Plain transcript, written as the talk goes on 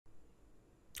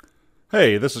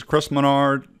Hey, this is Chris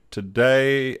Menard.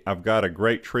 Today I've got a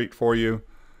great treat for you.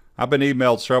 I've been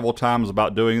emailed several times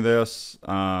about doing this,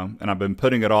 and I've been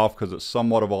putting it off because it's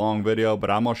somewhat of a long video, but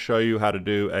I'm going to show you how to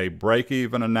do a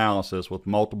break-even analysis with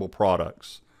multiple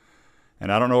products.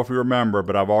 And I don't know if you remember,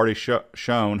 but I've already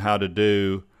shown how to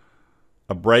do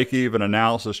a break-even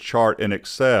analysis chart in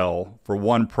Excel for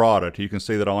one product. You can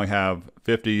see that I only have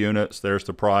 50 units. There's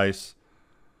the price.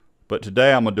 But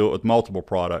today I'm going to do it with multiple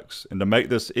products. And to make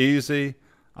this easy,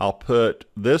 I'll put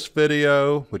this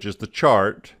video, which is the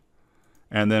chart,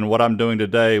 and then what I'm doing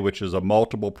today, which is a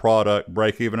multiple product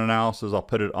break-even analysis, I'll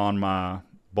put it on my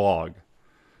blog.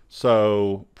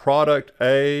 So product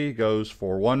A goes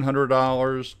for $100,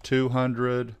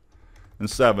 $200, and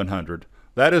 $700.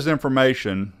 That is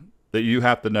information that you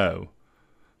have to know.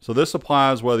 So this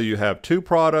applies whether you have 2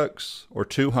 products or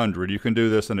 200. You can do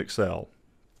this in Excel.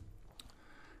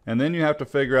 And then you have to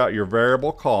figure out your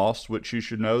variable costs, which you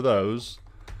should know those.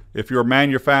 If you're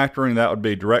manufacturing, that would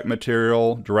be direct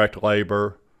material, direct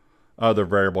labor, other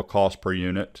variable costs per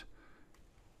unit.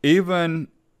 Even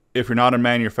if you're not in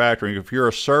manufacturing, if you're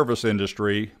a service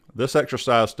industry, this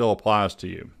exercise still applies to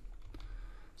you.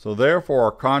 So therefore,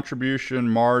 our contribution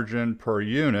margin per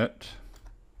unit,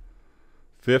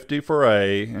 50 for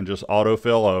A, and just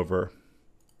autofill over.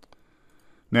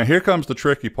 Now here comes the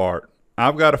tricky part.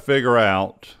 I've got to figure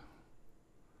out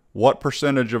what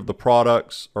percentage of the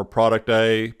products are product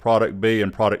A, product B,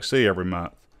 and product C every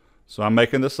month. So I'm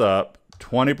making this up.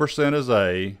 20% is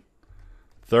A,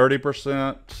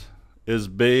 30% is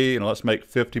B, and let's make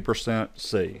 50%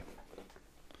 C.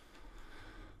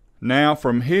 Now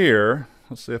from here,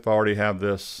 let's see if I already have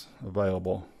this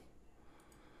available.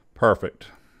 Perfect.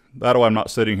 That way I'm not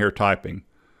sitting here typing.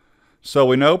 So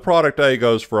we know product A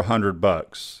goes for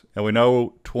 $100, and we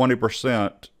know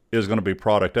 20% is going to be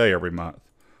product A every month.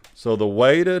 So the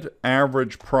weighted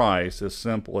average price is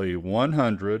simply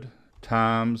 100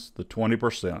 times the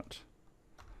 20%.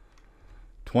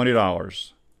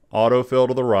 $20. Autofill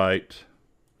to the right.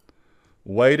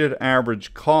 Weighted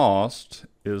average cost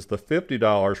is the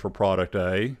 $50 for product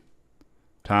A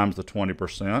times the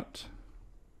 20%.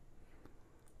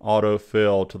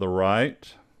 Autofill to the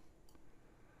right.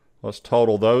 Let's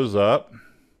total those up.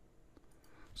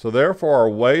 So therefore our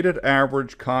weighted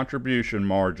average contribution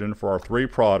margin for our 3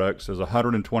 products is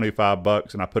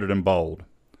 $125, and I put it in bold.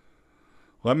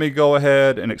 Let me go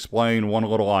ahead and explain one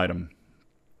little item.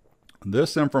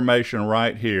 This information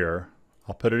right here,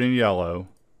 I'll put it in yellow.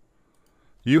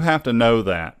 You have to know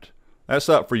that. That's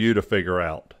up for you to figure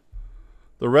out.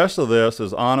 The rest of this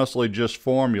is honestly just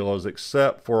formulas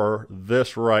except for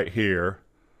this right here.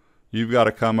 You've got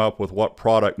to come up with what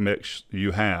product mix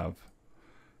you have.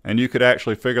 And you could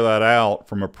actually figure that out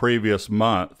from a previous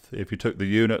month if you took the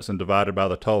units and divided by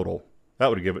the total. That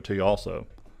would give it to you also.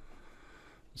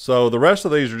 So the rest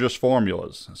of these are just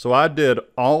formulas. So I did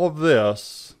all of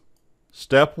this,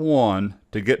 step 1,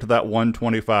 to get to that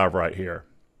 125 right here.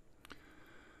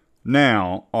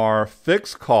 Now, our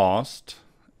fixed cost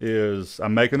is,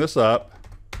 I'm making this up,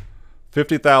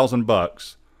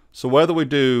 $50,000. So whether we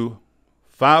do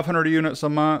 500 units a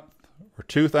month, or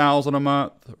 2,000 a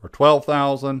month, or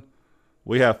 12,000,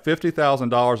 we have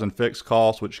 $50,000 in fixed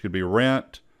costs, which could be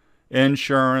rent,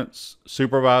 insurance,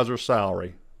 supervisor's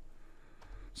salary.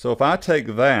 So if I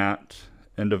take that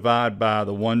and divide by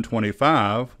the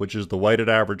 125, which is the weighted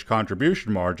average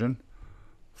contribution margin,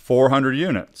 400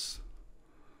 units.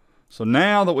 So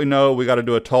now that we know we got to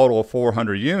do a total of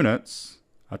 400 units,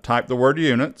 I type the word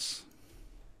units.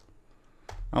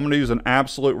 I'm going to use an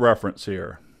absolute reference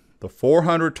here. The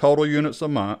 400 total units a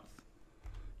month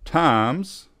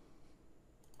times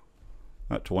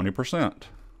that 20%.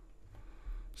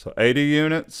 So 80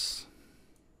 units.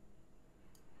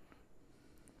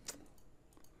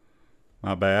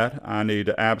 My bad. I need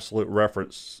to absolute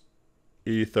reference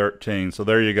E13. So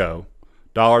there you go.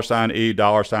 $E,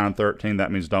 $13.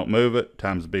 That means don't move it.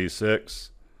 Times B6.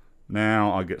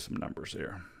 Now I'll get some numbers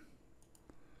here.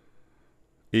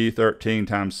 E13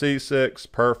 times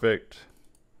C6. Perfect.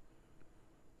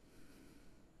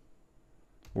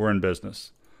 We're in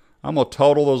business. I'm going to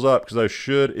total those up because they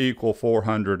should equal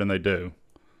 400, and they do.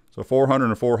 So 400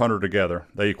 and 400 together,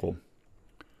 they equal.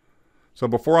 So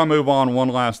before I move on, one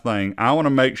last thing. I want to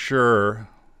make sure,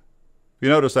 you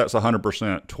notice that's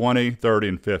 100%, 20, 30,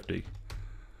 and 50.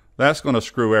 That's going to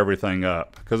screw everything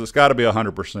up because it's got to be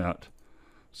 100%.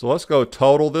 So let's go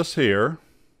total this here.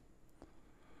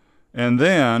 And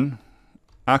then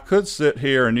I could sit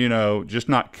here and, just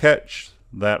not catch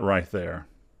that right there.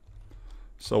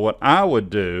 So what I would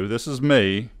do, this is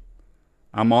me,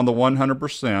 I'm on the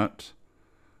 100%.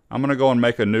 I'm going to go and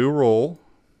make a new rule.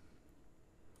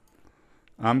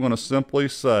 I'm going to simply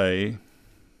say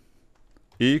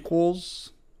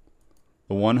equals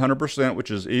the 100%,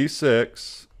 which is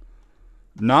E6,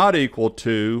 not equal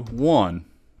to 1,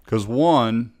 because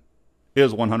 1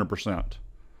 is 100%.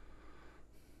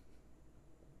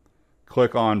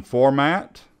 Click on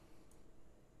Format.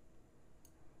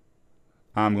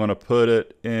 I'm going to put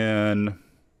it in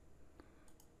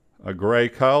a gray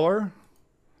color.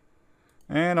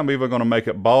 And I'm even going to make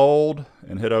it bold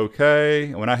and hit OK.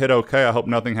 And when I hit OK, I hope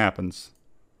nothing happens.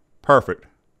 Perfect.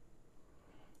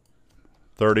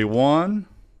 31.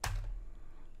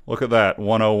 Look at that,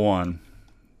 101.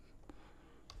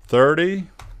 30.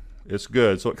 It's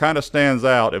good. So it kind of stands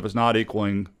out if it's not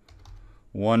equaling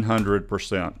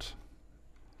 100%.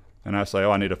 And I say,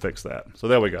 oh, I need to fix that. So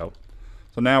there we go.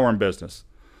 So now we're in business.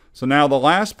 So now the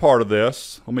last part of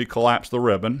this, let me collapse the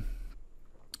ribbon,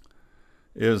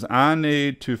 is I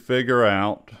need to figure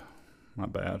out, my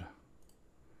bad,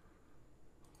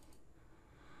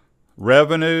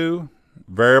 revenue,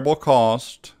 variable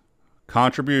cost,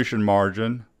 contribution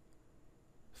margin,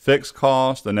 fixed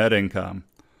cost, and net income.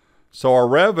 So our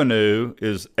revenue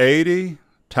is 80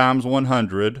 times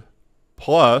 100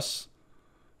 plus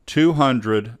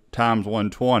 200 times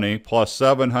 120 plus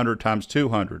 700 times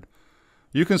 200.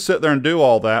 You can sit there and do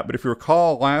all that, but if you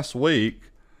recall last week,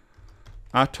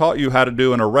 I taught you how to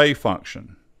do an array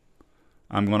function.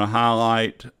 I'm going to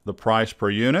highlight the price per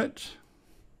unit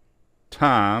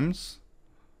times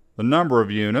the number of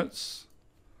units,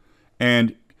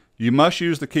 and you must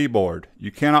use the keyboard. You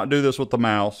cannot do this with the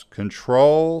mouse.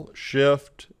 Control,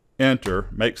 Shift, Enter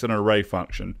makes it an array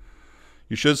function.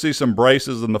 You should see some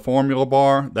braces in the formula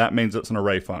bar. That means it's an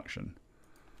array function.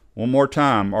 One more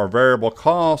time, our variable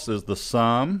cost is the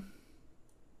sum.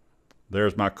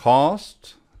 There's my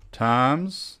cost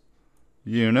times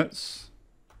units.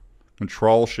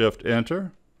 Control, Shift,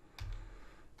 Enter.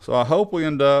 So I hope we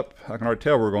end up, I can already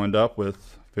tell we're going to end up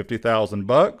with 50,000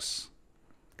 bucks.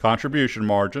 Contribution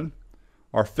margin.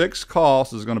 Our fixed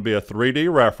cost is going to be a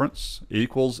 3D reference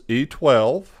equals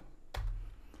E12.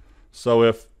 So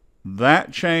if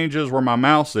that changes where my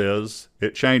mouse is,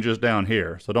 it changes down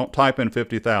here. So don't type in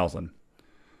 50,000.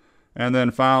 And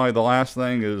then finally, the last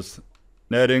thing is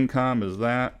net income is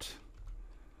that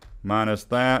minus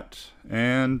that,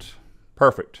 and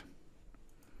perfect.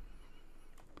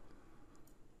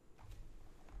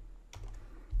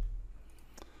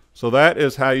 So that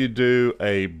is how you do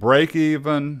a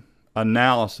break-even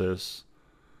analysis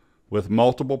with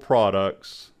multiple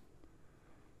products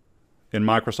in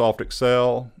Microsoft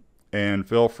Excel. And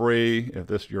feel free,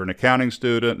 if you're an accounting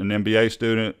student, an MBA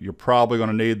student, you're probably going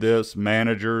to need this,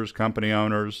 managers, company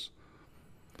owners.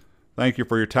 Thank you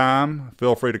for your time.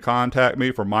 Feel free to contact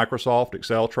me for Microsoft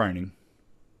Excel training.